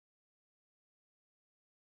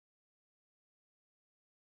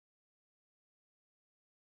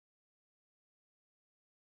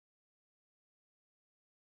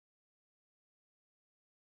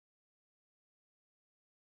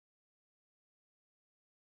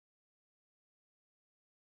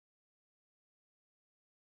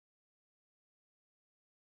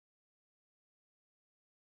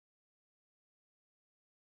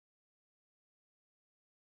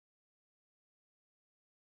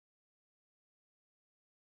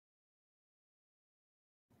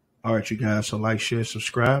All right, you guys. So like, share,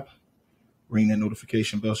 subscribe, ring that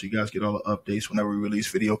notification bell so you guys get all the updates whenever we release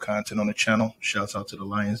video content on the channel. Shouts out to the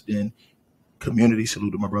Lions Den community.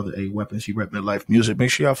 Salute to my brother A Weapons. He rep Midlife Music.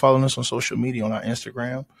 Make sure y'all following us on social media on our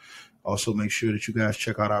Instagram. Also, make sure that you guys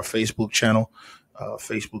check out our Facebook channel,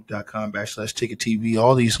 facebook.com/Ticket TV.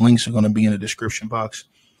 All these links are going to be in the description box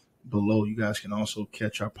below. You guys can also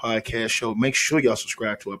catch our podcast show. Make sure y'all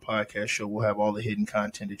subscribe to our podcast show. We'll have all the hidden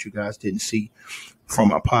content that you guys didn't see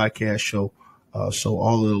from our podcast show. So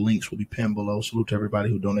all of the links will be pinned below. Salute to everybody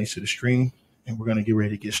who donates to the stream. And we're going to get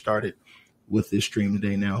ready to get started with this stream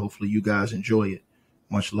today now. Hopefully you guys enjoy it.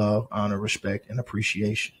 Much love, honor, respect, and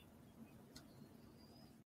appreciation.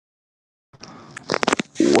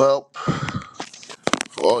 Well,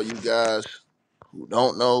 for all you guys who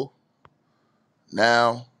don't know,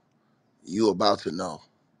 now you about to know.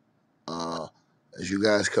 As you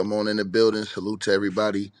guys come on in the building, salute to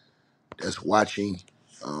everybody that's watching.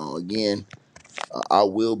 I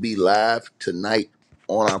will be live tonight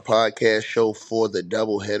on our podcast show for the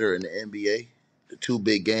doubleheader in the NBA. The two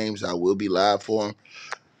big games, I will be live for them.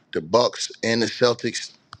 The Bucks and the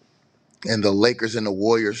Celtics, and the Lakers and the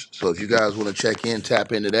Warriors. So if you guys want to check in,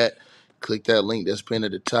 tap into that, click that link that's pinned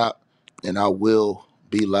at the top, and I will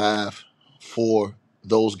be live for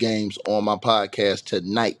those games on my podcast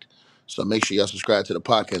tonight. So make sure y'all subscribe to the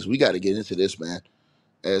podcast. We got to get into this, man.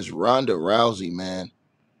 As Ronda Rousey, man,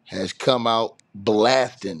 has come out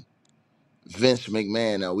blasting Vince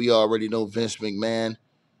McMahon. Now, we already know Vince McMahon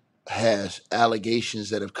has allegations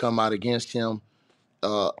that have come out against him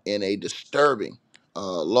in a disturbing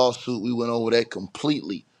lawsuit. We went over that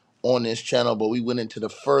completely on this channel, but we went into the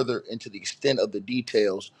extent of the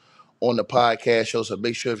details on the podcast show. So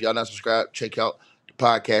make sure if y'all not subscribed, check out the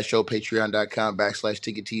podcast show,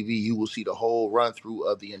 patreon.com/Ticket TV. You will see the whole run through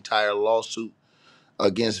of the entire lawsuit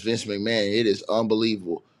against Vince McMahon. It is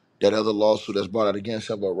unbelievable, that other lawsuit that's brought out against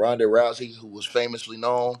him. But Ronda Rousey, who was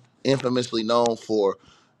infamously known for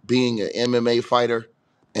being an MMA fighter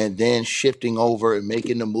and then shifting over and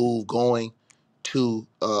making the move going to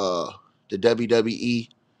the WWE,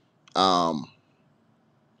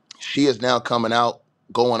 she is now coming out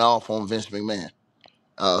going off on Vince McMahon.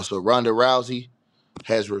 So Ronda Rousey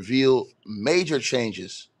has revealed major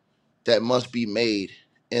changes that must be made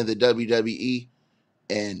in the WWE,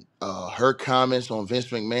 and her comments on Vince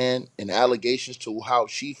McMahon and allegations to how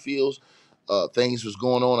she feels things was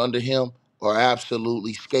going on under him are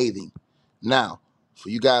absolutely scathing. Now, for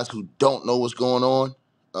you guys who don't know what's going on,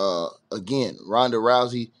 again, Ronda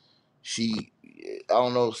Rousey, she, I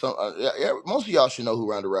don't know, most of y'all should know who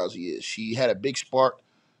Ronda Rousey is. She had a big spark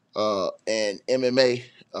in MMA.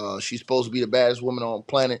 She's supposed to be the baddest woman on the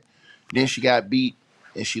planet. Then she got beat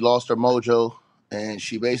and she lost her mojo, and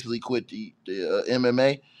she basically quit the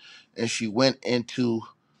MMA, and she went into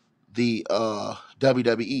the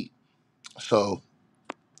WWE. So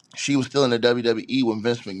she was still in the WWE when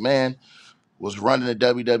Vince McMahon was running the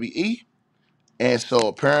WWE. And so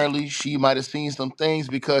apparently she might have seen some things,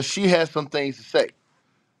 because she has some things to say.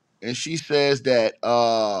 And she says that,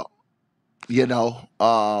 you know,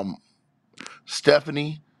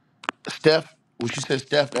 Stephanie, Steph, well, she said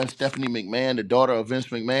Steph and Stephanie McMahon, the daughter of Vince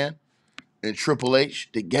McMahon, and Triple H,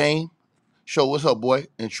 the game. Show, what's up, boy?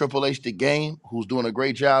 And Triple H, the game, who's doing a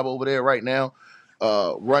great job over there right now,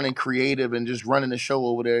 running creative and just running the show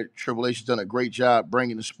over there. Triple H has done a great job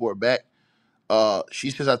bringing the sport back. She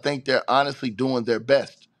says, I think they're honestly doing their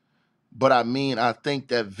best. But I think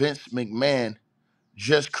that Vince McMahon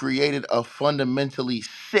just created a fundamentally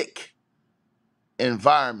sick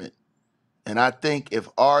environment. And I think if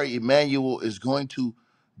Ari Emanuel is going to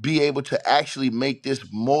be able to actually make this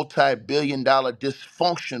multi-billion-dollar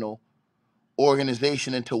dysfunctional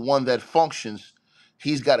organization into one that functions,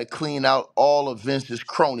 he's got to clean out all of Vince's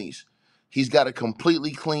cronies. He's got to completely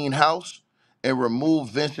clean house and remove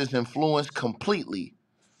Vince's influence completely,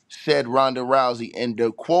 said Ronda Rousey. And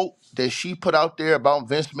the quote that she put out there about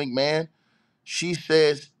Vince McMahon, she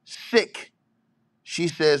says, sick. She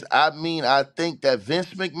says, I think that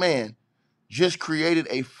Vince McMahon just created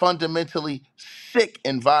a fundamentally sick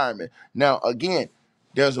environment. Now, again,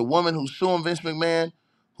 there's a woman who's suing Vince McMahon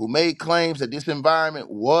who made claims that this environment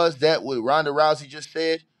was that what Ronda Rousey just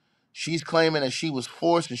said. She's claiming that she was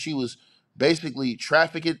forced and she was basically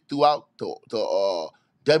trafficked throughout the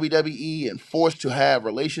WWE and forced to have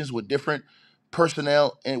relations with different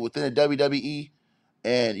personnel and within the WWE.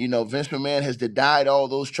 And, Vince McMahon has denied all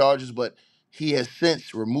those charges, but he has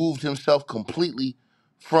since removed himself completely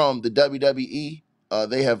from the WWE.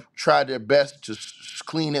 They have tried their best to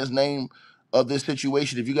clean his name of this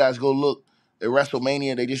situation. If you guys go look at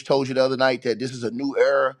WrestleMania, they just told you the other night that this is a new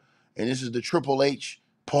era and this is the Triple H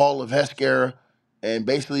Paul Levesque era, and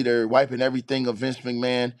basically they're wiping everything of Vince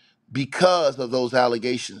McMahon because of those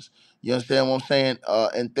allegations. You understand what I'm saying?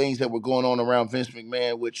 And things that were going on around Vince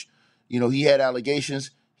McMahon, which, he had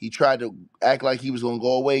allegations. He tried to act like he was going to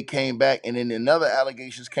go away, came back, and then another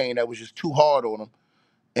allegations came that was just too hard on him.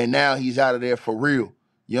 And now he's out of there for real.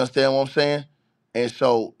 You understand what I'm saying? And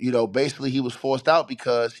so, basically he was forced out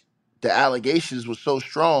because the allegations were so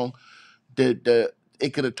strong that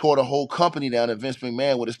it could have tore the whole company down if Vince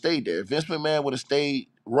McMahon would have stayed there. If Vince McMahon would have stayed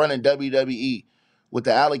running WWE with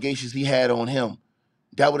the allegations he had on him,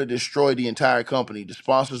 that would have destroyed the entire company. The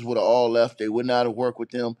sponsors would have all left. They would not have worked with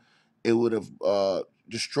them. It would have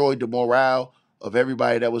destroyed the morale of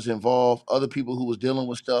everybody that was involved, other people who was dealing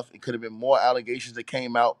with stuff. It could have been more allegations that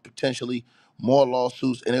came out, potentially more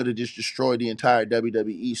lawsuits, and it would have just destroyed the entire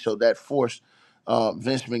WWE. So that forced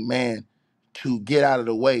Vince McMahon to get out of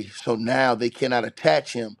the way. So now they cannot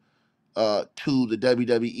attach him to the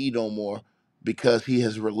WWE no more because he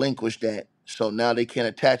has relinquished that. So now they can't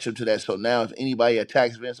attach him to that. So now if anybody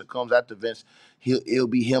attacks Vince or comes after Vince, it'll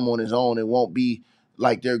be him on his own. It won't be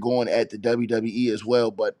like they're going at the WWE as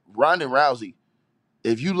well. But Ronda Rousey,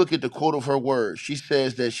 if you look at the quote of her words, she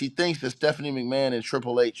says that she thinks that Stephanie McMahon and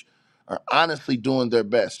Triple H are honestly doing their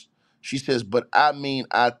best. She says, but I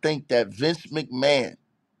think that Vince McMahon,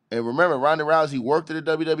 and remember, Ronda Rousey worked at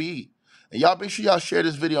the WWE. And y'all make sure y'all share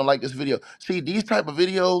this video and like this video. See, these type of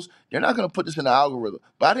videos, they're not going to put this in the algorithm.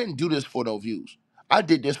 But I didn't do this for no views. I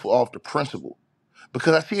did this for off the principle.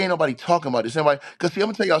 Because I see ain't nobody talking about this. Because see, I'm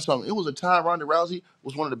going to tell y'all something. It was a time Ronda Rousey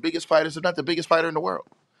was one of the biggest fighters, if not the biggest fighter in the world.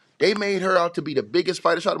 They made her out to be the biggest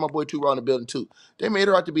fighter. Shout out to my boy, Two Raw in the building, too. They made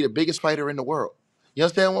her out to be the biggest fighter in the world. You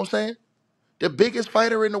understand what I'm saying? The biggest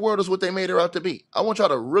fighter in the world is what they made her out to be. I want y'all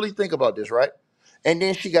to really think about this, right? And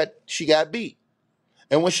then she got beat.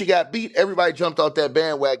 And when she got beat, everybody jumped off that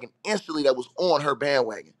bandwagon instantly that was on her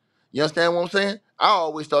bandwagon. You understand what I'm saying? I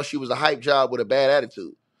always thought she was a hype job with a bad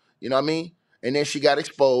attitude. You know what I mean? And then she got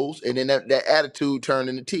exposed, and then that attitude turned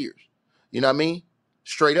into tears. You know what I mean?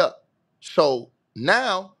 Straight up. So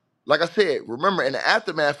now, like I said, remember in the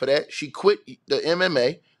aftermath of that, she quit the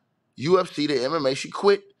MMA, UFC, the MMA. She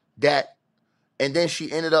quit that, and then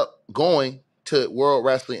she ended up going to World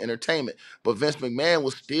Wrestling Entertainment. But Vince McMahon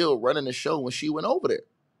was still running the show when she went over there.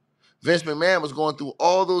 Vince McMahon was going through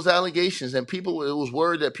all those allegations, and it was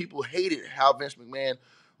word that people hated how Vince McMahon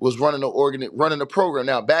was running the program.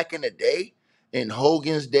 Now, back in the day, in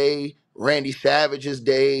Hogan's day, Randy Savage's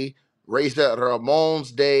day, Razor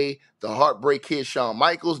Ramon's day, the Heartbreak Kid Shawn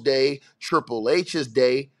Michaels' day, Triple H's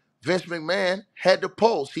day, Vince McMahon had the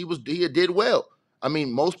pulse. He did well. I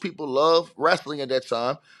mean, most people love wrestling at that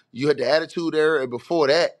time. You had the Attitude Era, and before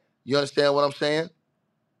that, you understand what I'm saying?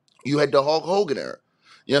 You had the Hulk Hogan era.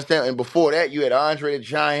 You understand? And before that, you had Andre the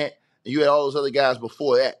Giant, and you had all those other guys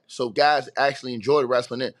before that. So guys actually enjoyed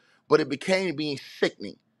wrestling then. But it became being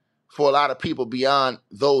sickening for a lot of people beyond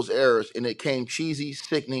those eras. And it came cheesy,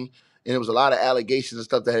 sickening, and there was a lot of allegations and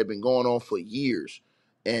stuff that had been going on for years.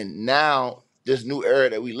 And now, this new era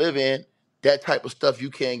that we live in, that type of stuff you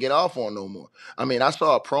can't get off on no more. I mean, I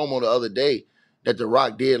saw a promo the other day that The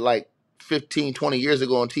Rock did like 15, 20 years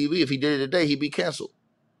ago on TV. If he did it today, he'd be canceled.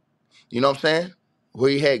 You know what I'm saying? Where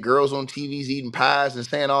he had girls on TVs eating pies and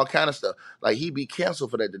saying all kind of stuff. Like, he'd be canceled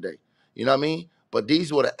for that today. You know what I mean? But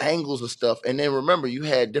these were the angles of stuff. And then remember, you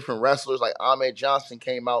had different wrestlers like Ahmed Johnson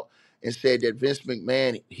came out and said that Vince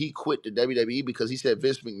McMahon, he quit the WWE because he said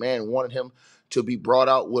Vince McMahon wanted him to be brought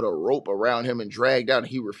out with a rope around him and dragged out, and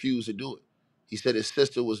he refused to do it. He said his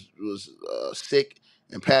sister was sick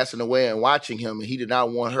and passing away and watching him, and he did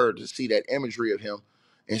not want her to see that imagery of him.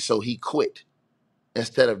 And so he quit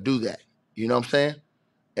instead of do that. You know what I'm saying?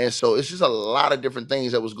 And so it's just a lot of different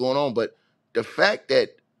things that was going on. But the fact that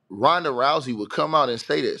Ronda Rousey would come out and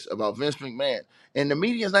say this about Vince McMahon, and the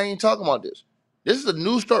media's not even talking about this. This is a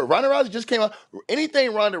news story. Ronda Rousey just came out.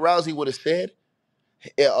 Anything Ronda Rousey would have said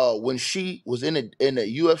when she was in the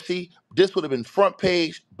UFC, this would have been front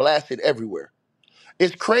page, blasted everywhere.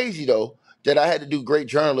 It's crazy, though, that I had to do great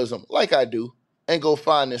journalism like I do and go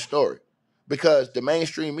find this story because the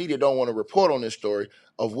mainstream media don't want to report on this story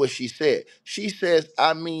of what she said. She says,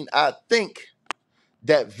 I think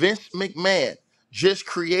that Vince McMahon just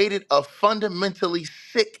created a fundamentally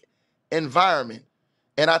sick environment.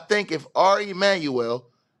 And I think if Ari Emanuel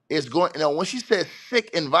is going, when she says sick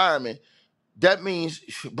environment, that means,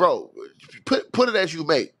 bro, put it as you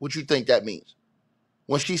may, what you think that means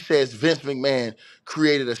when she says Vince McMahon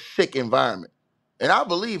created a sick environment. And I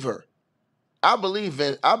believe her. I believe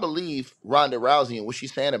Ronda Rousey and what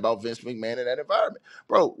she's saying about Vince McMahon in that environment.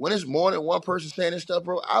 Bro, when it's more than one person saying this stuff,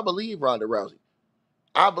 bro, I believe Ronda Rousey.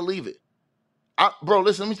 I believe it. Bro,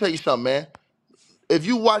 listen, let me tell you something, man. If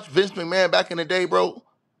you watch Vince McMahon back in the day, bro,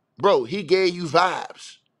 he gave you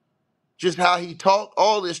vibes. Just how he talked,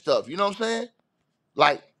 all this stuff. You know what I'm saying?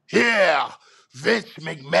 Like, yeah, Vince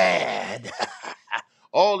McMahon.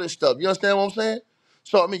 All this stuff. You understand what I'm saying?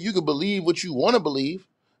 So, I mean, you can believe what you want to believe,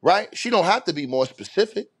 right? She don't have to be more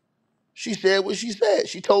specific. She said what she said.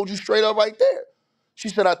 She told you straight up right there. She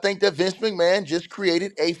said, I think that Vince McMahon just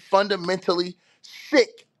created a fundamentally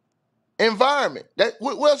sick environment.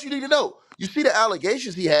 What else you need to know? You see the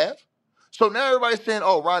allegations he have. So now everybody's saying,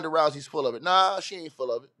 oh, Ronda Rousey's full of it. Nah, she ain't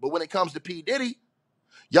full of it. But when it comes to P. Diddy,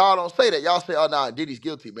 y'all don't say that. Y'all say, oh, nah, Diddy's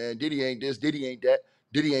guilty, man. Diddy ain't this. Diddy ain't that.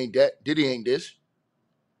 Diddy ain't that. Diddy ain't this.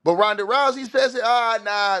 But Ronda Rousey says it. Ah,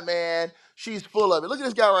 nah, man. She's full of it. Look at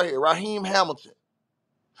this guy right here, Raheem Hamilton.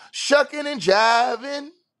 Shucking and jiving.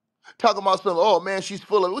 Talking about something. Oh, man, she's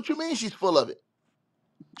full of it. What you mean she's full of it?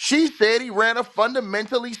 She said he ran a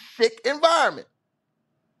fundamentally sick environment.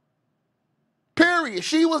 Period.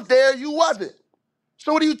 She was there. You wasn't.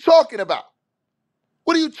 So what are you talking about?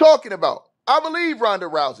 What are you talking about? I believe Ronda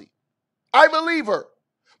Rousey. I believe her.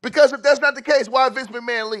 Because if that's not the case, why Vince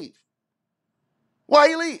McMahon leave? Why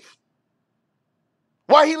he leave?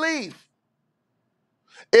 Why he leave?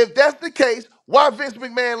 If that's the case, why Vince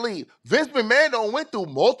McMahon leave? Vince McMahon don't went through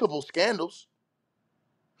multiple scandals.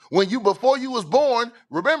 Before you was born,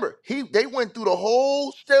 remember, they went through the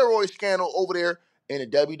whole steroid scandal over there in the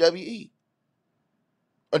WWE.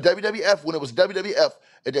 Or WWF, when it was WWF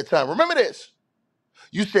at that time. Remember this.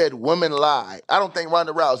 You said women lie. I don't think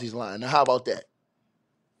Ronda Rousey's lying. Now, how about that?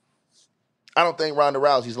 I don't think Ronda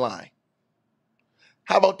Rousey's lying.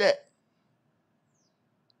 How about that?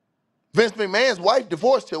 Vince McMahon's wife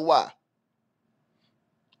divorced her. Why?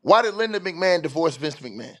 Why did Linda McMahon divorce Vince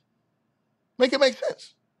McMahon? Make it make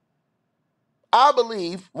sense. I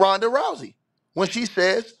believe Ronda Rousey when she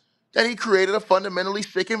says that he created a fundamentally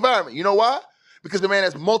sick environment. You know why? Because the man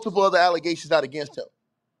has multiple other allegations out against him.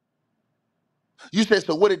 You said,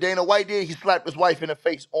 so what did Dana White do? He slapped his wife in the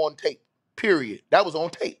face on tape. Period. That was on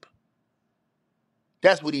tape.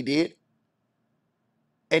 That's what he did.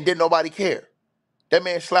 And didn't nobody care. That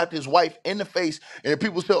man slapped his wife in the face, and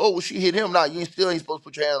people said, oh, well, she hit him. Nah, you still ain't supposed to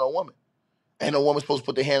put your hand on a woman. Ain't no woman supposed to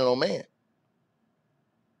put their hand on a man.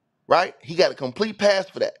 Right? He got a complete pass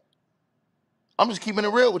for that. I'm just keeping it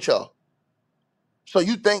real with y'all. So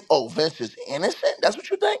you think, oh, Vince is innocent? That's what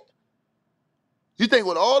you think? You think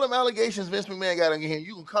with all them allegations Vince McMahon got on here,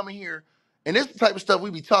 you can come in here, and this is the type of stuff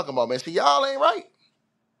we be talking about, man. See, y'all ain't right.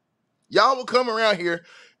 Y'all will come around here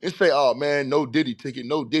and say, oh, man, no Diddy ticket,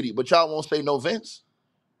 no Diddy. But y'all won't say no Vince.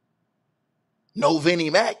 No Vinnie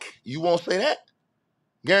Mac. You won't say that.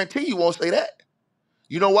 Guarantee you won't say that.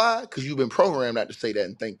 You know why? Because you've been programmed not to say that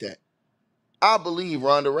and think that. I believe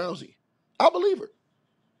Ronda Rousey. I believe her.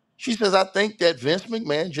 She says, I think that Vince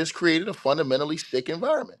McMahon just created a fundamentally sick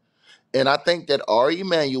environment. And I think that Ari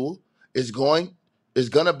Emanuel is going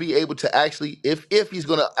to be able to actually, if he's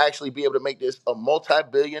going to actually be able to make this a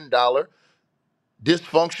multi-billion-dollar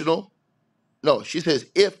dysfunctional. No, she says,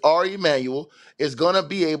 if Ari Emanuel is going to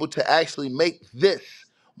be able to actually make this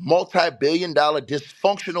multi-billion-dollar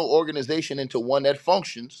dysfunctional organization into one that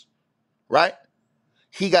functions, right?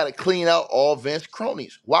 He got to clean out all Vince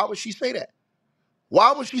cronies. Why would she say that?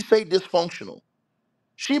 Why would she say dysfunctional?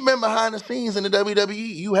 She been behind the scenes in the WWE.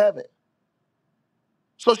 You haven't.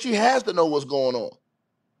 So she has to know what's going on.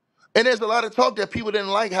 And there's a lot of talk that people didn't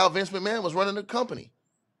like how Vince McMahon was running the company.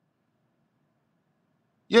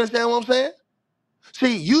 You understand what I'm saying?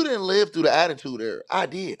 See, you didn't live through the Attitude Era. I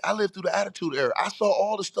did. I lived through the Attitude Era. I saw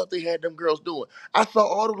all the stuff they had them girls doing. I saw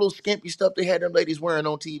all the little skimpy stuff they had them ladies wearing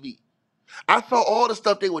on TV. I saw all the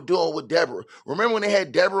stuff they were doing with Deborah. Remember when they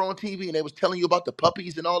had Deborah on TV and they was telling you about the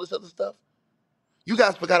puppies and all this other stuff? You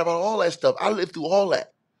guys forgot about all that stuff. I lived through all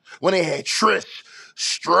that. When they had Trish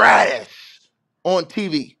Stratus on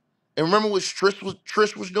TV. And remember what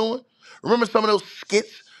Trish was doing? Remember some of those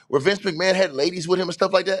skits where Vince McMahon had ladies with him and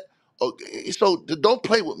stuff like that? Okay, so don't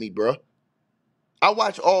play with me, bro. I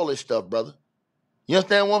watch all this stuff, brother. You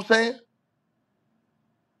understand what I'm saying?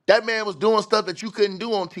 That man was doing stuff that you couldn't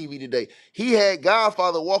do on TV today. He had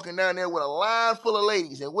Godfather walking down there with a line full of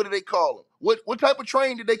ladies. And what did they call him? What type of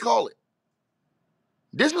train did they call it?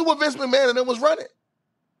 This is what Vince McMahon and them was running.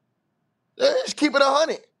 Just keep it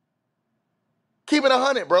 100. Keep it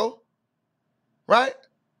 100, bro. Right?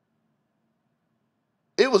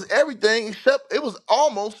 It was everything except it was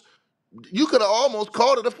almost, you could have almost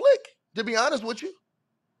called it a flick, to be honest with you.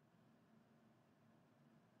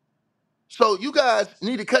 So you guys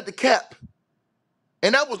need to cut the cap.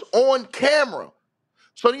 And that was on camera.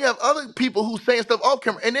 So you have other people who saying stuff off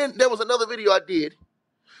camera. And then there was another video I did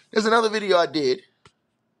There's another video I did.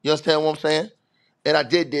 You understand what I'm saying? And I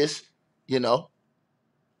did this, you know,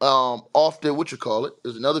 off the, what you call it.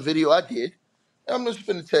 There's another video I did. And I'm just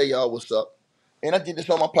finna tell y'all what's up. And I did this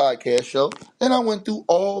on my podcast show. And I went through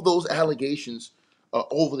all those allegations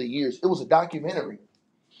over the years. It was a documentary.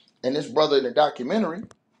 And this brother in the documentary,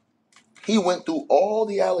 he went through all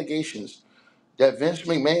the allegations that Vince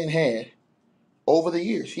McMahon had over the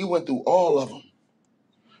years. He went through all of them,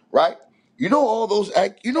 right? You know all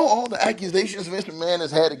the accusations Vince McMahon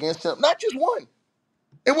has had against him. Not just one.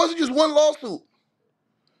 It wasn't just one lawsuit.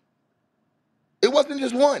 It wasn't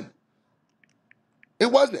just one.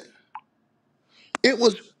 It wasn't. It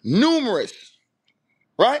was numerous,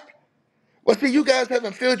 right? But see, you guys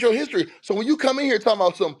haven't filled your history. So when you come in here talking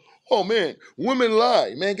about some, oh man, women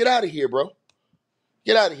lie, man, get out of here, bro.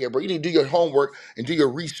 Get out of here, bro. You need to do your homework and do your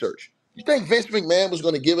research. You think Vince McMahon was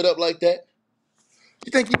going to give it up like that?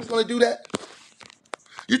 You think he was going to do that?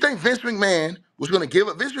 You think Vince McMahon was going to give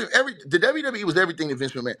up? The WWE was everything to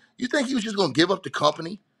Vince McMahon. You think he was just going to give up the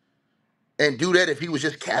company and do that if he was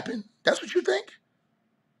just capping? That's what you think?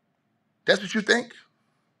 That's what you think?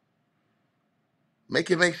 Make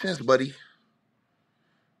it make sense, buddy.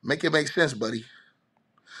 Make it make sense, buddy.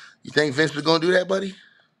 You think Vince was going to do that, buddy?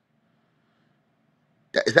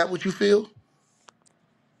 Is that what you feel?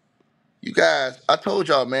 You guys, I told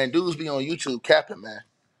y'all, man, dudes be on YouTube capping, man.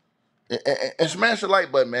 And smash the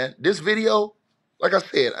like button, man. This video, like I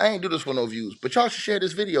said, I ain't do this for no views, but y'all should share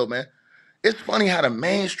this video, man. It's funny how the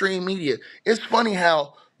mainstream media, it's funny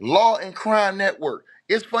how Law and Crime Network,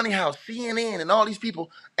 it's funny how CNN and all these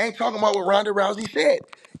people ain't talking about what Ronda Rousey said.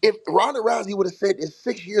 If Ronda Rousey would have said this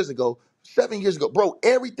 6 years ago, 7 years ago, bro,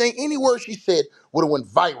 everything, any word she said would have went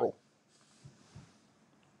viral.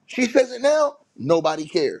 She says it now, nobody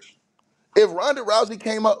cares. If Ronda Rousey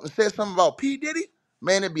came up and said something about P. Diddy,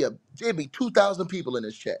 man, it'd be 2,000 people in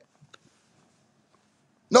this chat.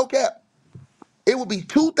 No cap. It would be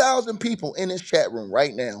 2,000 people in this chat room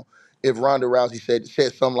right now if Ronda Rousey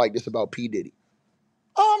said something like this about P. Diddy.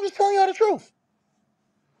 Oh, I'm just telling y'all the truth.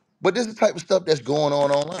 But this is the type of stuff that's going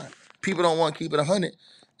on online. People don't want to keep it 100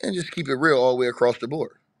 and just keep it real all the way across the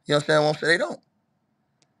board. You understand what I'm saying? They don't.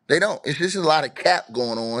 They don't. It's just a lot of cap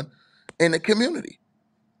going on in the community.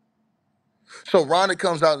 So Ronda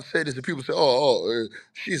comes out and says this, and people say,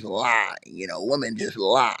 she's lying. You know, women just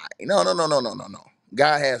lie. No.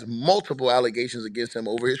 Guy has multiple allegations against him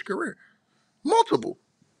over his career. Multiple.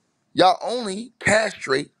 Y'all only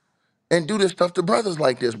castrate and do this stuff to brothers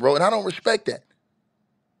like this, bro, and I don't respect that.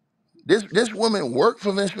 This woman worked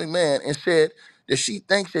for Vince McMahon and said that she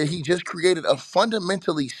thinks that he just created a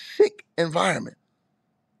fundamentally sick environment.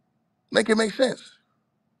 Make it make sense.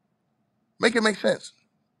 Make it make sense.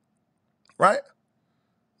 Right?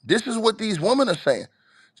 This is what these women are saying.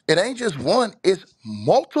 It ain't just one, it's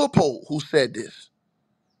multiple who said this.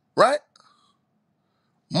 Right?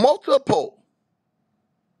 Multiple.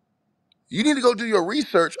 You need to go do your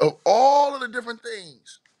research of all of the different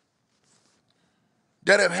things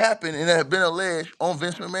that have happened and that have been alleged on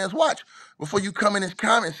Vince McMahon's watch before you come in his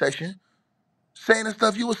comment section saying the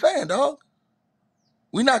stuff you were saying, dog.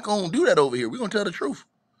 We're not going to do that over here. We're going to tell the truth.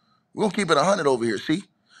 We're going to keep it 100 over here, see?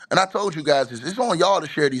 And I told you guys this. It's on y'all to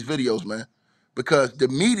share these videos, man, because the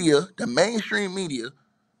media, the mainstream media,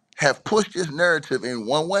 have pushed this narrative in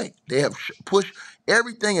one way. They have pushed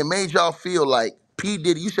everything and made y'all feel like P.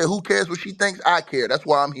 Diddy. You said, who cares what she thinks? I care. That's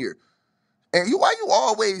why I'm here. And why you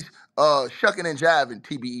always shucking and jiving,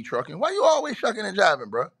 TBE trucking? Why you always shucking and jiving,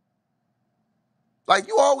 bro? Like,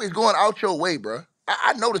 you always going out your way, bro.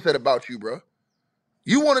 I noticed that about you, bro.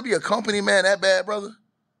 You want to be a company man that bad, brother?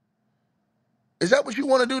 Is that what you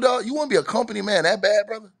want to do, dog? You want to be a company man that bad,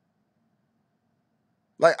 brother?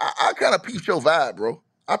 Like, I kind of peeped your vibe, bro.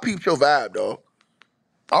 I peeped your vibe, dog.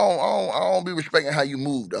 I don't be respecting how you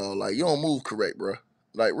move, dog. Like, you don't move correct, bro.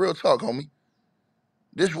 Like, real talk, homie.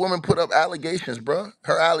 This woman put up allegations, bro.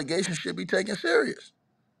 Her allegations should be taken serious.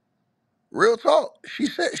 Real talk. She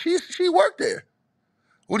said she worked there.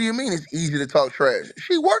 What do you mean it's easy to talk trash?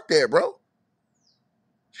 She worked there, bro.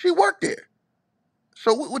 She worked there.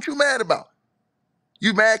 So what you mad about?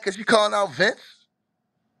 You mad because she calling out Vince?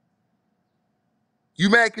 You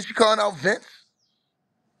mad because she calling out Vince?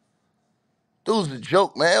 Dude's a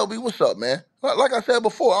joke, man. LB, what's up, man? Like I said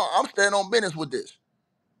before, I'm standing on business with this.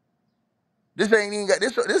 This ain't even got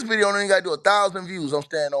this video ain't got to do 1,000 views. I'm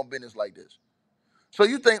standing on business like this. So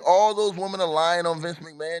you think all those women are lying on Vince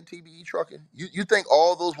McMahon, TBE trucking? You think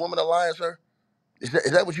all those women are lying, sir? Is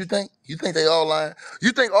that what you think? You think they all lying?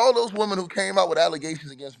 You think all those women who came out with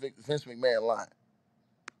allegations against Vince McMahon lying?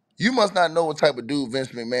 You must not know what type of dude Vince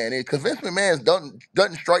McMahon is, because Vince McMahon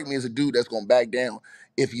doesn't strike me as a dude that's gonna back down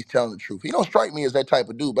if he's telling the truth. He don't strike me as that type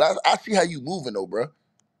of dude, but I see how you moving though, bro.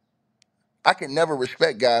 I can never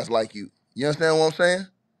respect guys like you. You understand what I'm saying?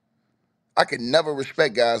 I can never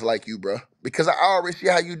respect guys like you, bro, because I already see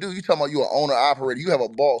how you do. You talking about you an owner operator? You have a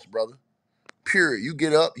boss, brother. Period. You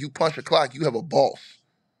get up, you punch a clock. You have a boss.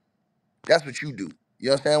 That's what you do.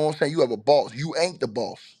 You understand what I'm saying? You have a boss. You ain't the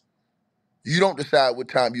boss. You don't decide what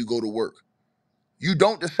time you go to work. You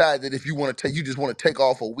don't decide that if you want to take, you just want to take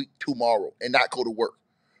off a week tomorrow and not go to work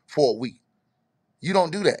for a week. You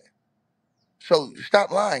don't do that. So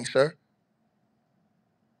stop lying, sir.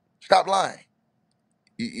 Stop lying.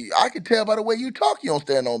 I can tell by the way you talk you don't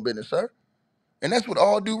stand on business, sir. And that's with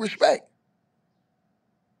all due respect.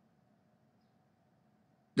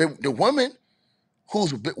 The woman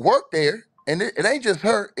who's worked there, and it ain't just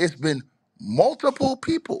her, it's been multiple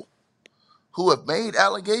people who have made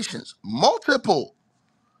allegations. Multiple.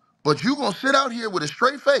 But you gonna sit out here with a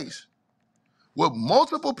straight face with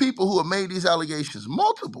multiple people who have made these allegations.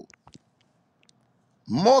 Multiple.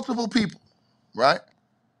 Multiple people, right?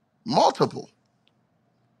 Multiple.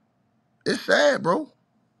 It's sad, bro.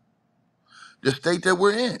 The state that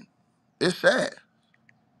we're in. It's sad.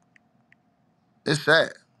 It's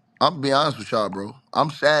sad. I'm gonna be honest with y'all, bro.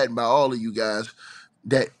 I'm saddened by all of you guys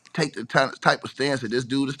that take the type of stance that this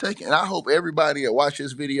dude is taking. And I hope everybody that watch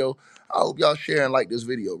this video, I hope y'all share and like this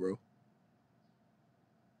video, bro.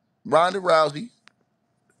 Ronda Rousey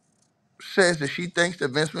says that she thinks that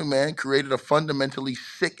Vince McMahon created a fundamentally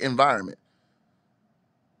sick environment.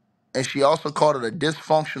 And she also called it a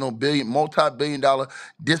dysfunctional multi-billion dollar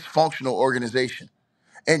dysfunctional organization.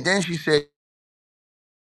 And then she said,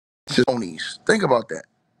 think about that.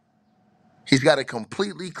 He's got to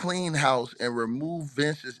completely clean house and remove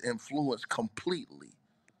Vince's influence completely,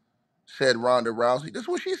 said Ronda Rousey. This is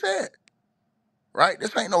what she said, right?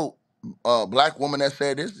 This ain't no black woman that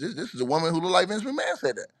said this. This is a woman who looked like Vince McMahon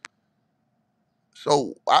said that.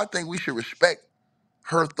 So I think we should respect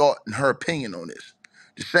her thought and her opinion on this.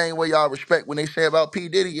 The same way y'all respect when they say about P.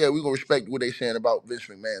 Diddy, yeah, we gonna respect what they saying about Vince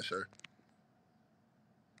McMahon, sir.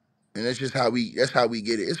 And that's how we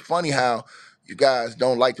get it. It's funny how you guys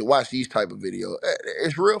don't like to watch these type of videos.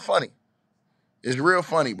 It's real funny. It's real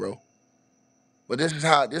funny, bro. But this is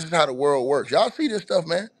how the world works. Y'all see this stuff,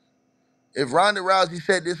 man. If Ronda Rousey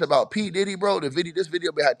said this about P. Diddy, bro, this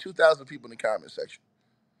video had 2,000 people in the comment section.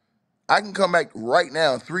 I can come back right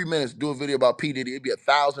now in 3 minutes, do a video about P. Diddy. It'd be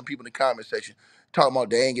 1,000 people in the comment section talking about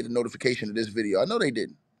they ain't get a notification of this video. I know they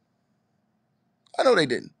didn't. I know they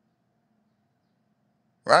didn't.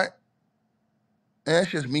 Right? And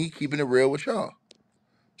that's just me keeping it real with y'all.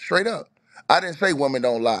 Straight up. I didn't say women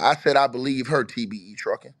don't lie. I said I believe her, TBE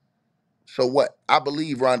trucking. So what? I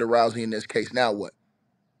believe Ronda Rousey in this case. Now what?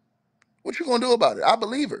 What you gonna do about it? I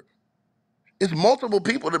believe her. It's multiple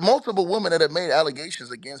people, multiple women that have made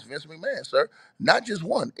allegations against Vince McMahon, sir. Not just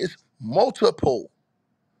one. It's multiple.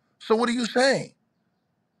 So what are you saying?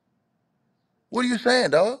 What are you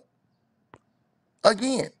saying, dog?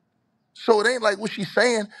 Again. So it ain't like what she's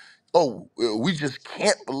saying, oh, we just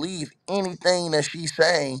can't believe anything that she's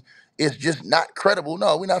saying is just not credible.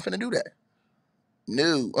 No, we're not finna do that.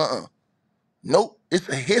 No, Nope. It's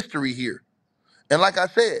a history here. And like I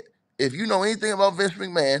said, if you know anything about Vince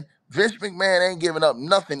McMahon ain't giving up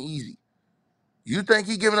nothing easy. You think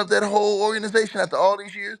he giving up that whole organization after all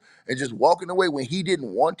these years and just walking away when he didn't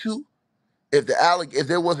want to? If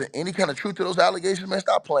there wasn't any kind of truth to those allegations, man,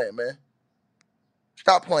 stop playing, man.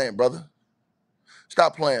 Stop playing, brother.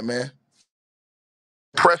 Stop playing, man.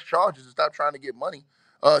 Press charges and stop trying to get money.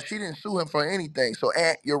 She didn't sue him for anything. So,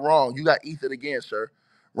 Ant, you're wrong. You got ethered again, sir.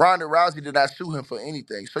 Ronda Rousey did not sue him for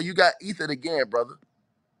anything. So you got ethered again, brother.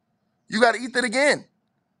 You got ethered again.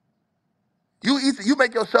 You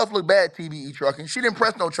make yourself look bad, TBE trucking. She didn't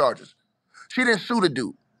press no charges. She didn't sue the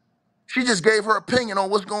dude. She just gave her opinion on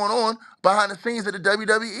what's going on behind the scenes of the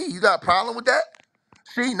WWE. You got a problem with that?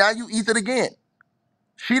 See, now you ethered again.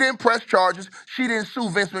 She didn't press charges. She didn't sue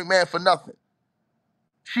Vince McMahon for nothing.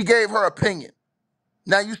 She gave her opinion.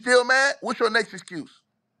 Now you still mad? What's your next excuse?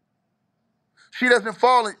 She doesn't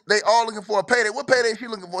fall. They all looking for a payday. What payday is she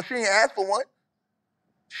looking for? She ain't asked for one.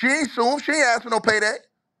 She ain't sue him. She ain't asked for no payday.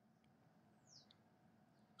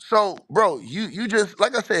 So, bro, you just,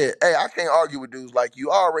 like I said, hey, I can't argue with dudes like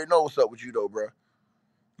you. I already know what's up with you, though, bro.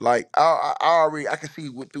 Like, I can see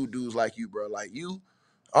through dudes like you, bro. Like,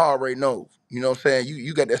 I already know. You know what I'm saying?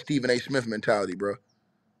 You got that Stephen A. Smith mentality, bro.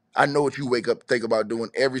 I know what you wake up think about doing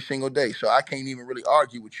every single day. So I can't even really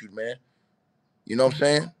argue with you, man. You know what I'm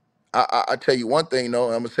saying? I tell you one thing, though,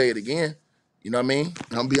 and I'm going to say it again. You know what I mean?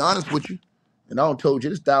 I'm going to be honest with you. And I done told you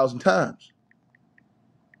this 1,000 times.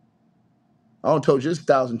 I done told you this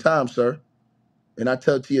 1,000 times, sir. And I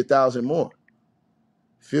tell T 1,000 more.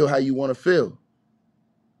 Feel how you want to feel.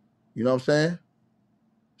 You know what I'm saying?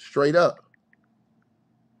 Straight up.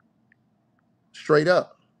 Straight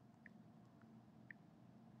up.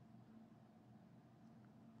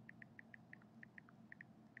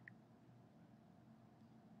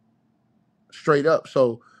 Straight up.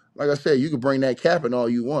 So, like I said, you can bring that cap and all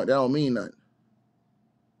you want. That don't mean nothing.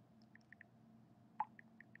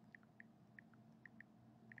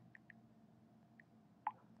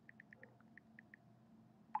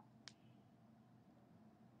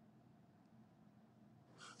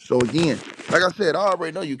 So again, like I said, I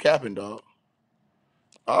already know you capping, dog.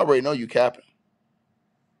 I already know you capping.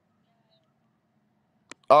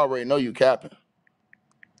 I already know you capping.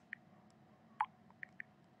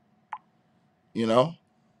 You know?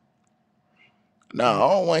 Nah,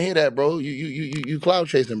 I don't want to hear that, bro. You cloud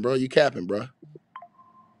chasing, bro. You capping, bro.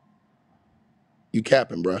 You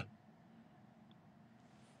capping, bro.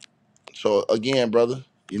 So again, brother,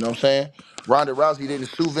 you know what I'm saying? Ronda Rousey didn't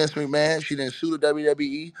sue Vince McMahon. She didn't sue the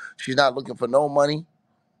WWE. She's not looking for no money.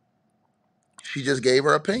 She just gave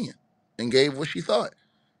her opinion and gave what she thought.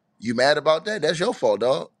 You mad about that? That's your fault,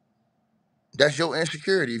 dog. That's your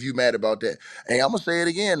insecurity if you mad about that. And I'm gonna say it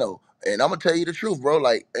again though, and I'm gonna tell you the truth, bro.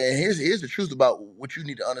 Like, and here's the truth about what you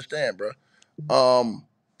need to understand, bro. Um,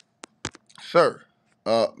 sir,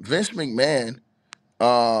 Vince McMahon.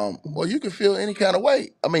 Well, you can feel any kind of way.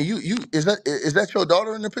 I mean, you is that your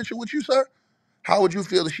daughter in the picture with you, sir? How would you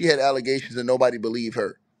feel if she had allegations and nobody believed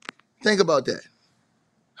her? Think about that.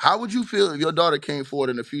 How would you feel if your daughter came forward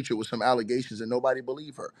in the future with some allegations and nobody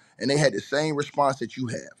believed her, and they had the same response that you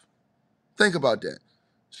have? Think about that.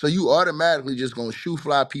 So you automatically just gonna shoe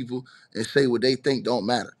fly people and say what they think don't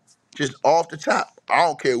matter, just off the top. I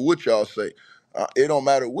don't care what y'all say. It don't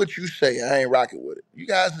matter what you say. I ain't rocking with it. You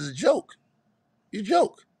guys is a joke. You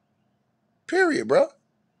joke. Period, bro.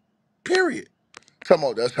 Period. Come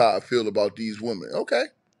on, that's how I feel about these women. Okay.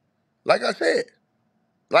 Like I said.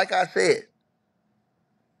 Like I said.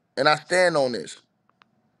 And I stand on this.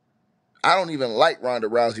 I don't even like Ronda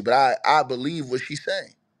Rousey, but I believe what she's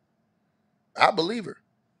saying. I believe her.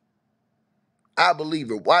 I believe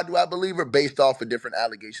her. Why do I believe her? Based off of different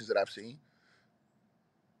allegations that I've seen.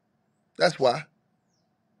 That's why.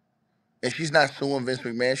 And she's not suing Vince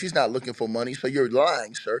McMahon. She's not looking for money. So you're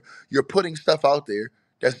lying, sir. You're putting stuff out there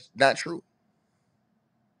that's not true.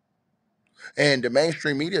 And the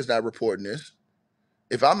mainstream media is not reporting this.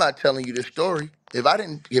 If I'm not telling you this story, if I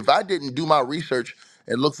didn't do my research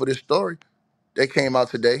and look for this story that came out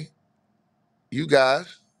today, you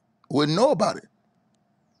guys wouldn't know about it,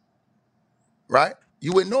 right?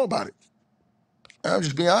 You wouldn't know about it. And I'm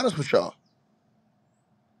just being honest with y'all.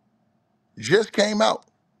 Just came out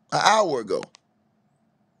an hour ago,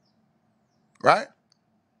 right?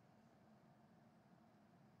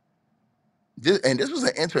 And this was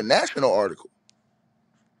an international article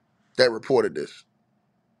that reported this,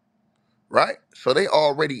 right? So they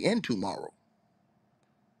already in tomorrow.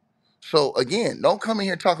 So again, don't come in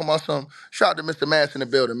here talking about some. Shout out to Mr. Mass in the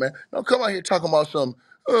building, man. Don't come out here talking about some.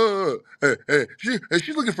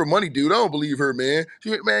 She's looking for money, dude. I don't believe her, man.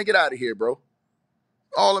 Man, get out of here, bro.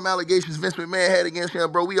 All them allegations Vince McMahon had against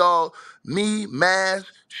him, bro. We all, me, Mass,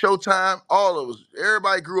 Showtime, all of us.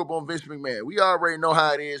 Everybody grew up on Vince McMahon. We already know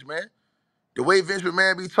how it is, man. The way Vince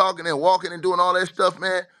McMahon be talking and walking and doing all that stuff,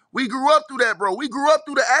 man. We grew up through that, bro. We grew up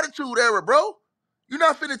through the Attitude Era, bro. You're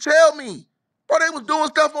not finna tell me. Bro, they was doing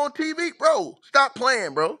stuff on TV. Bro, stop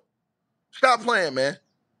playing, bro. Stop playing, man.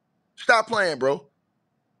 Stop playing, bro.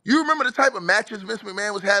 You remember the type of matches Vince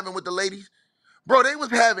McMahon was having with the ladies? Bro, they was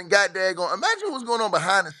having goddaggone. Imagine what's going on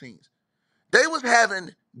behind the scenes. They was having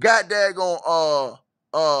goddaggone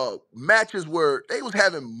matches where they was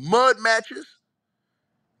having mud matches.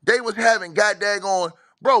 They was having goddaggone,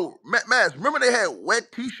 bro, Mass, remember they had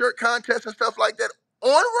wet t-shirt contests and stuff like that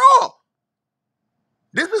on Raw.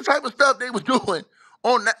 This is the type of stuff they was doing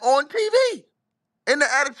on TV in the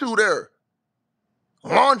Attitude Era.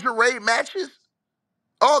 Lingerie matches,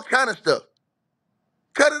 all kind of stuff.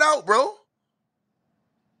 Cut it out, bro.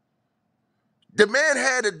 The man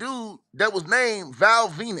had a dude that was named Val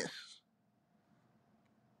Venus.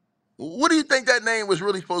 What do you think that name was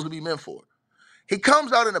really supposed to be meant for? He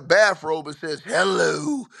comes out in a bathrobe and says,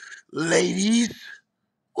 "Hello, ladies."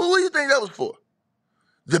 Well, what do you think that was for?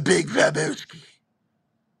 The Big Vaboski.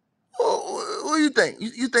 What do you think?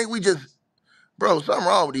 You think we just, bro, something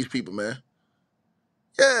wrong with these people, man.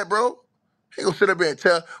 Yeah, bro. He gonna sit up here and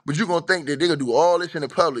tell, but you gonna think that they're gonna do all this in the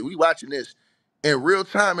public. We watching this in real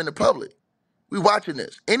time in the public. We watching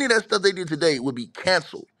this. Any of that stuff they did today would be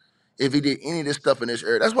canceled if he did any of this stuff in this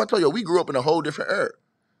era. That's why I told you, we grew up in a whole different era.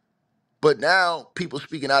 But now people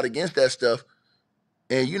speaking out against that stuff,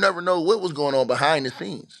 and you never know what was going on behind the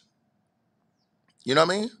scenes. You know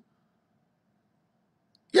what I mean?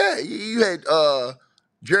 Yeah, you had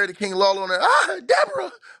Jerry the King Lawler on there.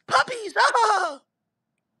 Deborah, puppies,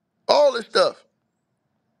 all this stuff.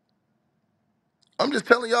 I'm just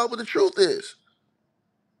telling y'all what the truth is.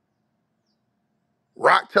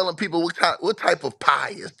 Rock telling people what type of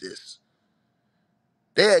pie is this?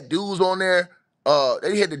 They had dudes on there.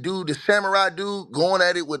 They had the samurai dude, going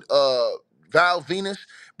at it with Val Venus.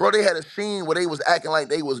 Bro, they had a scene where they was acting like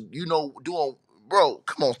they was, doing. Bro,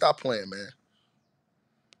 come on, stop playing, man.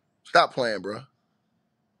 Stop playing, bro.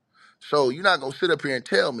 So you're not gonna sit up here and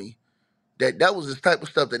tell me that was this type of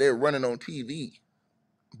stuff that they're running on TV.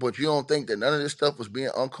 But you don't think that none of this stuff was being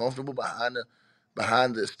uncomfortable behind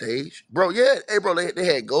the stage? Bro, yeah. Hey, bro, they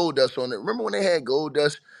had Gold Dust on it. Remember when they had Gold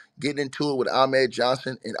Dust getting into it with Ahmed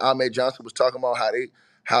Johnson, and Ahmed Johnson was talking about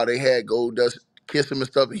how they had Gold Dust kiss him and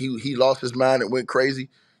stuff, and he lost his mind and went crazy?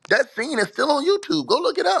 That scene is still on YouTube. Go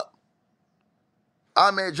look it up.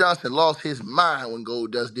 Ahmed Johnson lost his mind when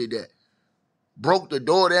Gold Dust did that. Broke the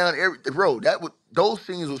door down, everything. Bro, those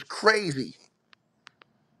scenes was crazy.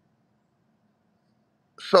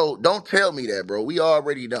 So don't tell me that, bro. We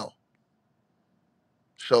already know.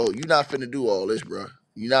 So you're not finna do all this, bro.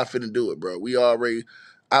 You're not finna do it, bro.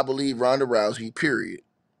 I believe Ronda Rousey, period.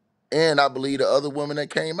 And I believe the other women that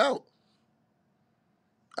came out.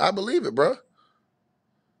 I believe it, bro.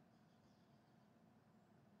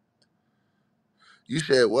 You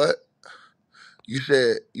said what? You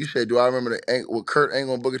said, do I remember with Kurt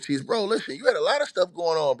Angle and Booker T? Bro, listen, you had a lot of stuff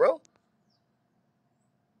going on, bro.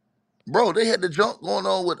 Bro, they had the junk going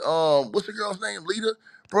on with what's the girl's name? Lita?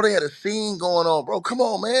 Bro, they had a scene going on, bro. Come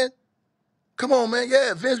on, man. Come on, man.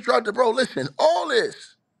 Yeah, Vince dropped it, bro. Listen, all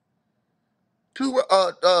this.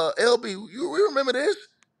 LB, you remember this?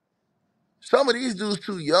 Some of these dudes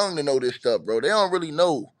too young to know this stuff, bro. They don't really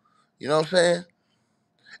know. You know what I'm saying?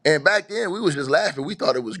 And back then, we was just laughing. We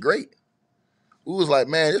thought it was great. We was like,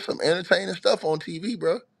 man, there's some entertaining stuff on TV,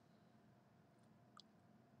 bro.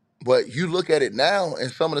 But you look at it now, and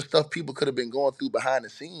some of the stuff people could have been going through behind the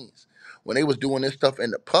scenes when they was doing this stuff in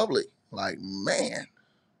the public. Like, man.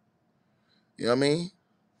 You know what I mean?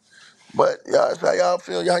 But y'all, that's how y'all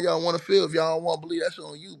feel. Y'all want to feel. If y'all don't want to believe, that's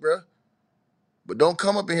on you, bro. But don't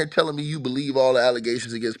come up in here telling me you believe all the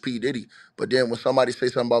allegations against P. Diddy. But then when somebody say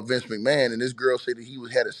something about Vince McMahon and this girl said that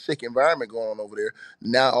had a sick environment going on over there,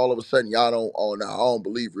 now all of a sudden y'all don't, oh, no, I don't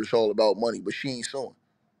believe her. It's all about money. But she ain't suing.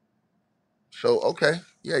 So, okay.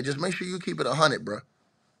 Yeah, just make sure you keep it 100, bro.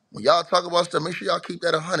 When y'all talk about stuff, make sure y'all keep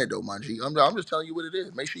that 100, though, my G. I'm just telling you what it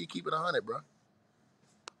is. Make sure you keep it 100, bro.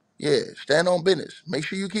 Yeah, stand on business. Make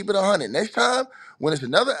sure you keep it 100. Next time, when it's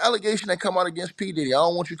another allegation that come out against P. Diddy, I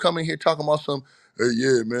don't want you coming here talking about some, hey,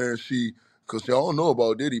 yeah, man, see, because I don't know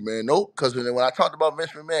about Diddy, man. Nope, because when I talked about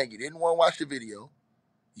Vince McMahon, you didn't want to watch the video.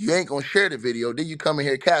 You ain't going to share the video. Then you come in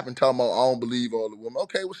here capping, talking about, I don't believe all the women.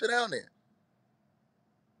 Okay, well, sit down there.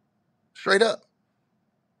 Straight up.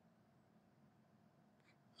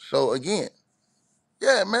 So, again,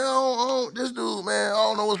 yeah, man, this dude, man, I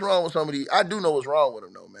don't know what's wrong with some of these. I do know what's wrong with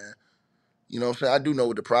him, though, man. You know what I'm saying? I do know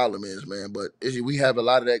what the problem is, man, but we have a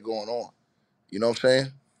lot of that going on. You know what I'm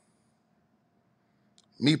saying?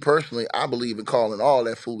 Me personally, I believe in calling all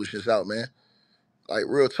that foolishness out, man. Like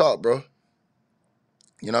real talk, bro.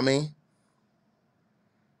 You know what I mean?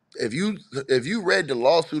 If you read the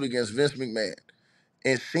lawsuit against Vince McMahon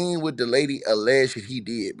and seen what the lady alleged that he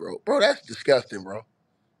did, bro, that's disgusting, bro.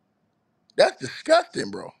 That's disgusting,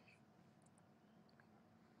 bro.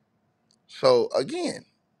 So again,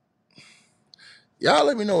 y'all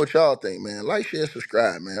let me know what y'all think, man. Like, share,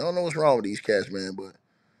 subscribe, man. I don't know what's wrong with these cats, man, but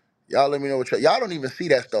y'all let me know what y'all don't even see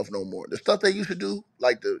that stuff no more. The stuff they used to do,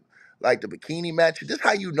 like the bikini matches, this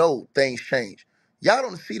how you know things change. Y'all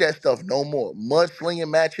don't see that stuff no more. Mudslinging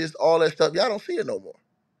matches, all that stuff, y'all don't see it no more.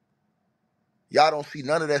 Y'all don't see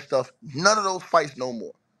none of that stuff, none of those fights no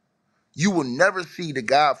more. You will never see the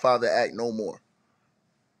Godfather act no more.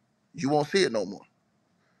 You won't see it no more.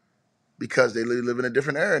 Because they live in a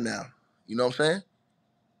different era now. You know what I'm saying?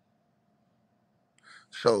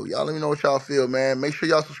 So y'all let me know what y'all feel, man. Make sure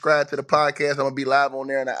y'all subscribe to the podcast. I'm gonna be live on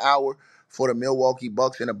there in an hour for the Milwaukee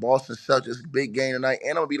Bucks and the Boston Celtics big game tonight,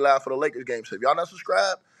 and I'm gonna be live for the Lakers game. So if y'all not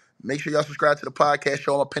subscribed, make sure y'all subscribe to the podcast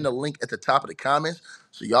show. I'm gonna pin the link at the top of the comments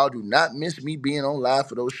so y'all do not miss me being on live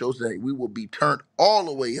for those shows today. We will be turned all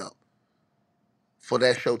the way up for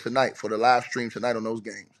that show tonight, for the live stream tonight on those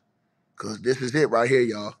games, cause this is it right here,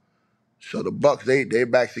 y'all. So the Bucks, they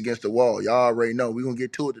backs against the wall. Y'all already know. We're gonna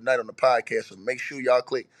get to it tonight on the podcast. So make sure y'all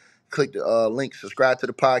click Click the link, subscribe to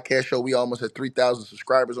the podcast show. We almost at 3,000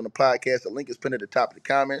 subscribers on the podcast. The link is pinned at the top of the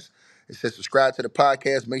comments. It says subscribe to the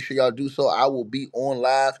podcast. Make sure y'all do so. I will be on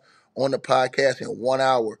live on the podcast in 1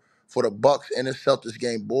 hour for the Bucks and the Celtics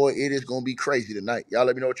game. Boy, it is going to be crazy tonight. Y'all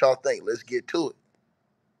let me know what y'all think. Let's get to it.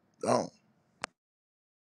 Gone.